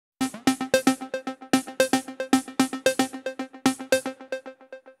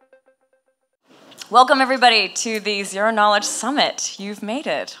Welcome everybody to the Zero Knowledge Summit. You've made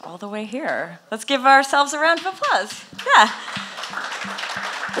it all the way here. Let's give ourselves a round of applause. Yeah.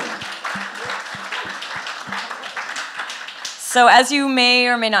 So as you may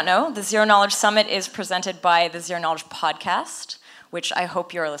or may not know, the Zero Knowledge Summit is presented by the Zero Knowledge Podcast, which I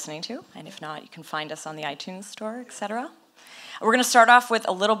hope you're listening to. And if not, you can find us on the iTunes Store, etc. We're going to start off with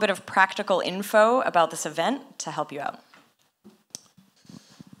a little bit of practical info about this event to help you out.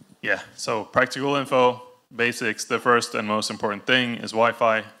 Yeah, so practical info, basics. The first and most important thing is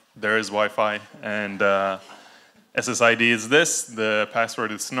Wi-Fi. There is Wi-Fi, and SSID is this. The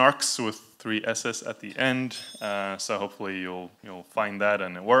password is snarks with 3 S's at the end. So hopefully you'll find that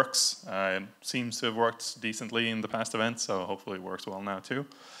and it works. It seems to have worked decently in the past events, so hopefully it works well now too.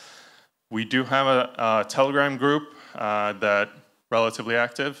 We do have a Telegram group that relatively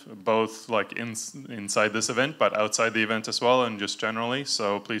active, both like inside this event, but outside the event as well, and just generally.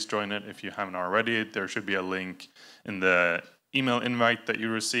 So please join it if you haven't already. There should be a link in the email invite that you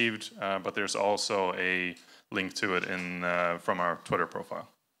received, but there's also a link to it from our Twitter profile.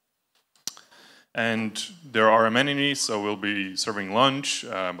 And there are amenities, so we'll be serving lunch,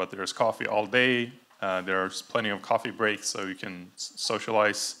 but there's coffee all day. There's plenty of coffee breaks, so you can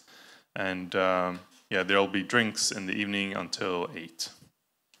socialize. And yeah, there'll be drinks in the evening until 8.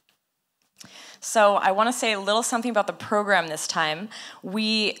 So I want to say a little something about the program this time.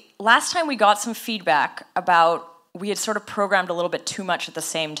 Last time we got some feedback about we had sort of programmed a little bit too much at the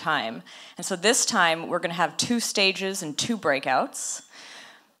same time. And so this time we're going to have 2 stages and 2 breakouts.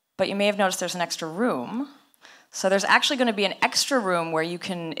 But you may have noticed there's an extra room. So there's actually going to be an extra room where you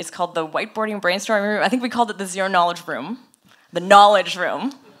can, it's called the whiteboarding brainstorming room. I think we called it the Zero Knowledge Room, the knowledge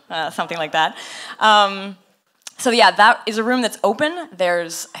room. Something like that. So yeah, that is a room that's open.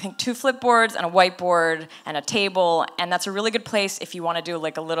 There's, I think, 2 flipboards and a whiteboard and a table, and that's a really good place if you want to do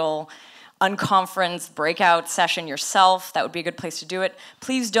like a little unconference breakout session yourself. That would be a good place to do it.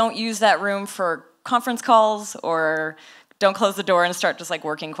 Please don't use that room for conference calls, or don't close the door and start just like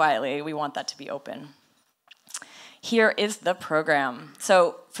working quietly. We want that to be open. Here is the program.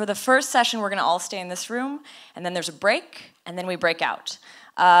 So for the first session, we're going to all stay in this room, and then there's a break, and then we break out.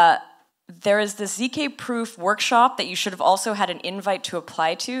 There is the ZK proof workshop that you should have also had an invite to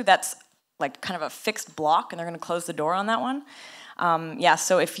apply to. That's like kind of a fixed block, and they're going to close the door on that one. Yeah,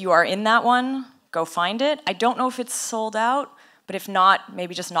 so if you are in that one, go find it. I don't know if it's sold out, but if not,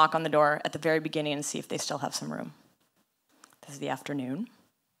 maybe just knock on the door at the very beginning and see if they still have some room. This is the afternoon.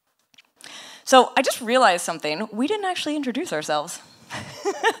 So I just realized something. We didn't actually introduce ourselves.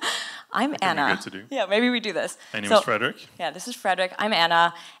 I'm Anna. Good to do. Yeah, maybe we do this. My name is Fredrik. Yeah, this is Fredrik. I'm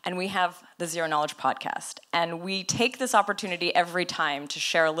Anna, and we have the Zero Knowledge Podcast. And we take this opportunity every time to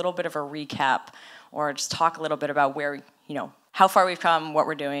share a little bit of a recap, or just talk a little bit about where, how far we've come, what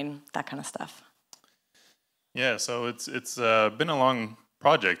we're doing, that kind of stuff. Yeah, so it's been a long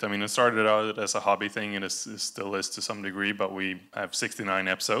project. I mean, it started out as a hobby thing, and it still is to some degree, but we have 69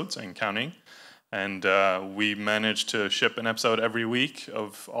 episodes and counting. And we managed to ship an episode every week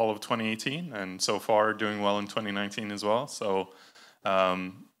of all of 2018, and so far doing well in 2019 as well. So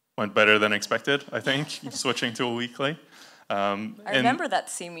went better than expected, I think, switching to a weekly. I remember that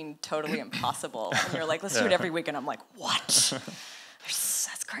seeming totally impossible. And you're like, let's do it every week, and I'm like, what?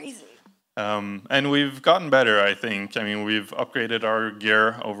 That's crazy. And we've gotten better, I think. I mean, we've upgraded our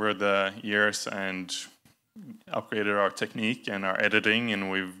gear over the years and upgraded our technique and our editing, and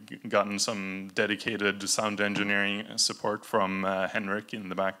we've gotten some dedicated sound engineering support from Henrik in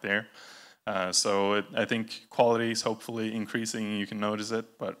the back there. So I think quality is hopefully increasing. You can notice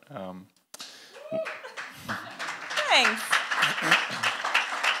it, but thanks.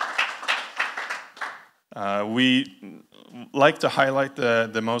 We like to highlight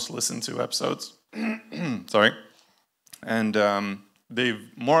the most listened to episodes. Sorry, and they've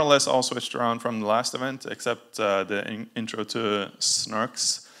more or less all switched around from the last event, except the intro to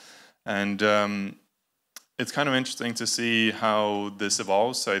Snarks. And it's kind of interesting to see how this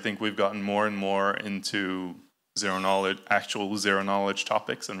evolves. So I think we've gotten more and more into actual zero knowledge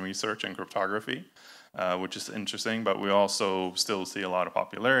topics and research and cryptography, which is interesting. But we also still see a lot of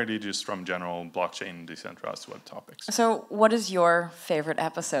popularity just from general blockchain and decentralized web topics. So what is your favorite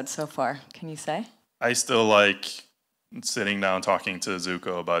episode so far? Can you say? I still like sitting down talking to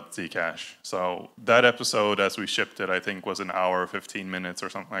Zuko about Zcash. So that episode, as we shipped it, I think was an hour, 15 minutes or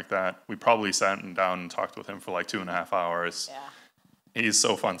something like that. We probably sat down and talked with him for like 2.5 hours. Yeah. He's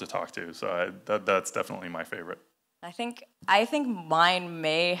so fun to talk to, so that's definitely my favorite. I think mine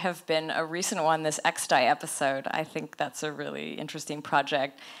may have been a recent one, this XDAI episode. I think that's a really interesting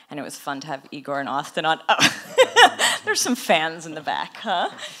project, and it was fun to have Igor and Austin on. Oh. There's some fans in the back, huh?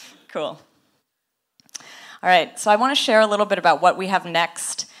 Cool. All right, so I want to share a little bit about what we have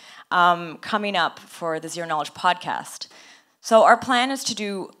next coming up for the Zero Knowledge podcast. So our plan is to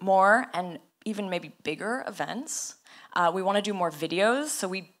do more and even maybe bigger events. We want to do more videos. So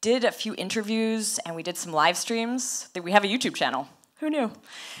we did a few interviews and we did some live streams. We have a YouTube channel. Who knew?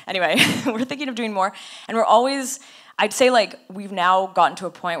 Anyway, we're thinking of doing more. And we're always, I'd say like we've now gotten to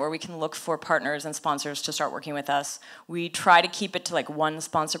a point where we can look for partners and sponsors to start working with us. We try to keep it to like one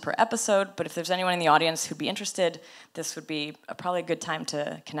sponsor per episode, but if there's anyone in the audience who'd be interested, this would be probably a good time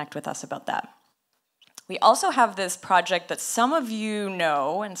to connect with us about that. We also have this project that some of you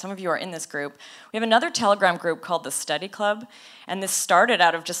know, and some of you are in this group. We have another Telegram group called the Study Club, and this started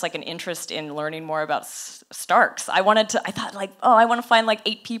out of just like an interest in learning more about Starks. I thought like, oh, I want to find like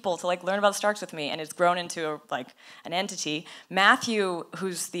 8 people to like learn about Starks with me, and it's grown into like an entity. Matthew,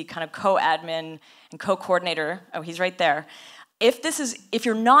 who's the kind of co-admin and co-coordinator, oh, he's right there. If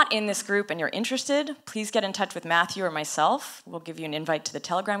you're not in this group and you're interested, please get in touch with Matthew or myself. We'll give you an invite to the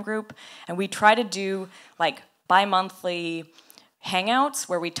Telegram group. And we try to do like bi-monthly hangouts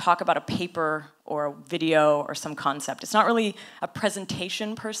where we talk about a paper or a video or some concept. It's not really a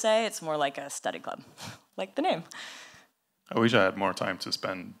presentation per se, it's more like a study club, like the name. I wish I had more time to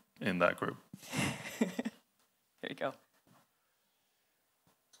spend in that group. There you go.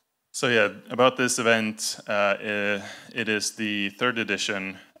 So yeah, about this event, it is the 3rd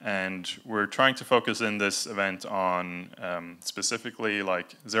edition, and we're trying to focus in this event on specifically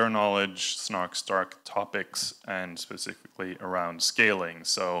like zero knowledge, snark, stark topics, and specifically around scaling.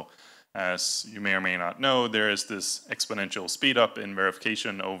 So as you may or may not know, there is this exponential speed up in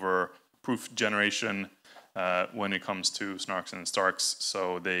verification over proof generation when it comes to snarks and starks.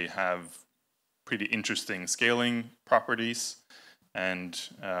 So they have pretty interesting scaling properties. And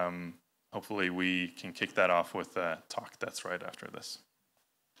hopefully we can kick that off with a talk that's right after this.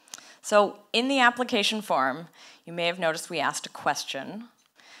 So in the application form, you may have noticed we asked a question.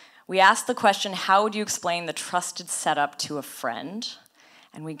 We asked the question, how would you explain the trusted setup to a friend?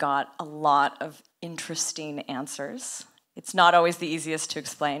 And we got a lot of interesting answers. It's not always the easiest to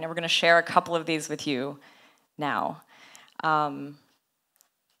explain, and we're going to share a couple of these with you now.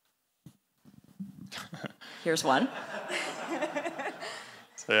 Here's one.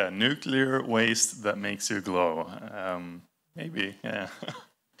 So yeah, nuclear waste that makes you glow. Maybe, yeah.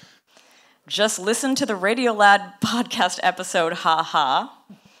 Just listen to the Radiolab podcast episode, haha.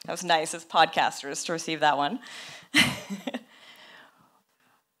 That was nice as podcasters to receive that one.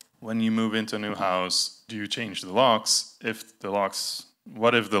 When you move into a new house, do you change the locks?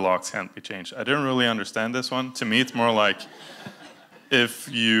 What if the locks can't be changed? I didn't really understand this one. To me, it's more like,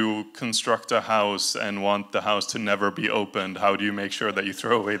 if you construct a house and want the house to never be opened, how do you make sure that you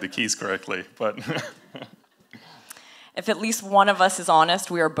throw away the keys correctly? But if at least one of us is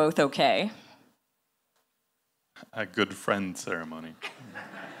honest, we are both okay. A good friend ceremony.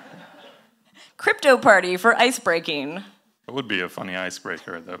 Crypto party for ice breaking. It would be a funny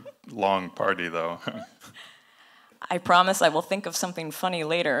icebreaker, the long party though. I promise I will think of something funny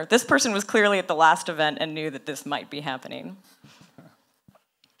later. This person was clearly at the last event and knew that this might be happening.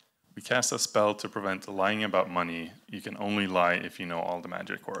 We cast a spell to prevent lying about money. You can only lie if you know all the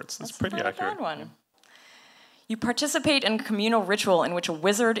magic words. That's pretty accurate. Bad one. You participate in a communal ritual in which a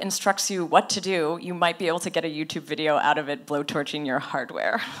wizard instructs you what to do. You might be able to get a YouTube video out of it blowtorching your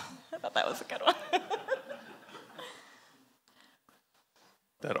hardware. I thought that was a good one.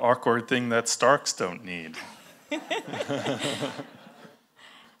 That awkward thing that Starks don't need.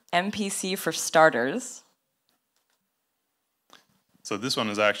 NPC for starters. So this one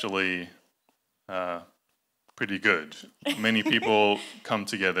is actually pretty good. Many people come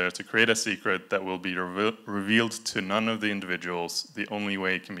together to create a secret that will be revealed to none of the individuals. The only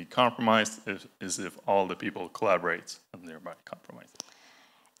way it can be compromised is if all the people collaborate and thereby compromise.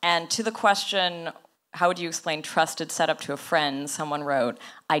 And to the question, how would you explain trusted setup to a friend? Someone wrote,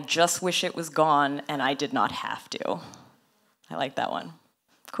 I just wish it was gone and I did not have to. I like that one.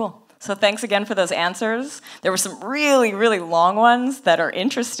 Cool. So thanks again for those answers. There were some really, really long ones that are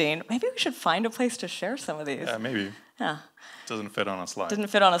interesting. Maybe we should find a place to share some of these. Yeah, maybe. Yeah. Doesn't fit on a slide. Didn't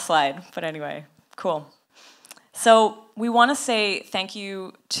fit on a slide, but anyway, cool. So we want to say thank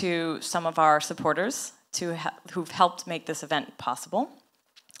you to some of our supporters who've helped make this event possible.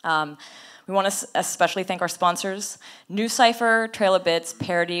 We want to especially thank our sponsors, NewCipher, Trail of Bits,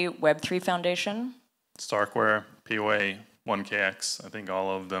 Parity, Web3 Foundation. Starkware, POA, 1KX, I think all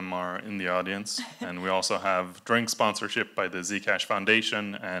of them are in the audience. And we also have drink sponsorship by the Zcash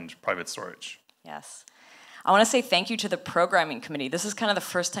Foundation and Private Storage. Yes. I want to say thank you to the programming committee. This is kind of the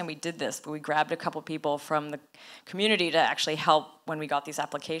first time we did this, but we grabbed a couple people from the community to actually help when we got these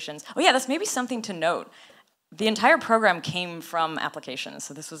applications. Oh yeah, that's maybe something to note. the entire program came from applications,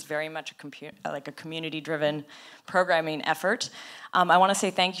 so this was very much a community-driven programming effort. I want to say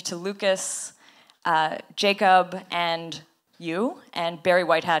thank you to Lucas, Jacob, and you, and Barry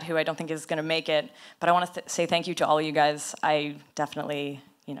Whitehat, who I don't think is going to make it, but I want to say thank you to all you guys. I definitely,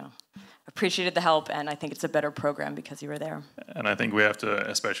 appreciated the help, and I think it's a better program because you were there. And I think we have to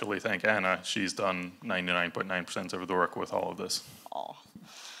especially thank Anna. She's done 99.9% of the work with all of this. Oh,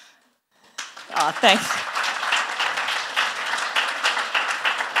 thanks.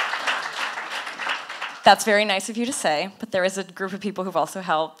 That's very nice of you to say, but there is a group of people who've also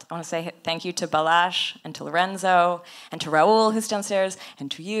helped. I want to say thank you to Balash and to Lorenzo and to Raul, who's downstairs,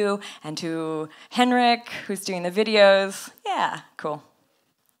 and to you, and to Henrik, who's doing the videos. Yeah, cool.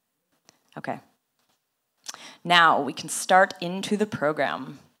 Okay. Now we can start into the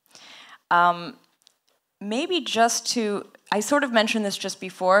program. Maybe I sort of mentioned this just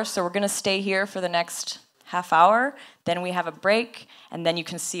before, so we're going to stay here for the next half hour, then we have a break, and then you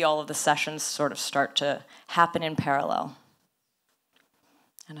can see all of the sessions sort of start to happen in parallel.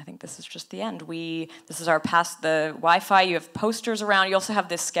 And I think this is just the end. This is our the Wi-Fi. You have posters around. You also have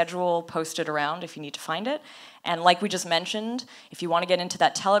this schedule posted around if you need to find it. And like we just mentioned, if you want to get into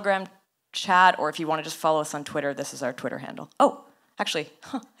that Telegram chat, or if you want to just follow us on Twitter, this is our Twitter handle. Oh, actually,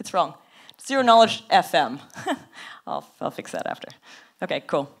 it's wrong. Zero Knowledge FM. I'll fix that after. Okay,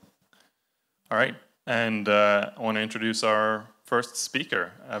 cool. All right. And I want to introduce our first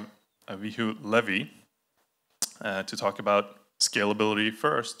speaker, Avihu Levy, to talk about scalability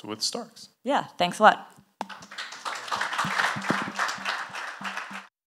first with Starks. Yeah, thanks a lot.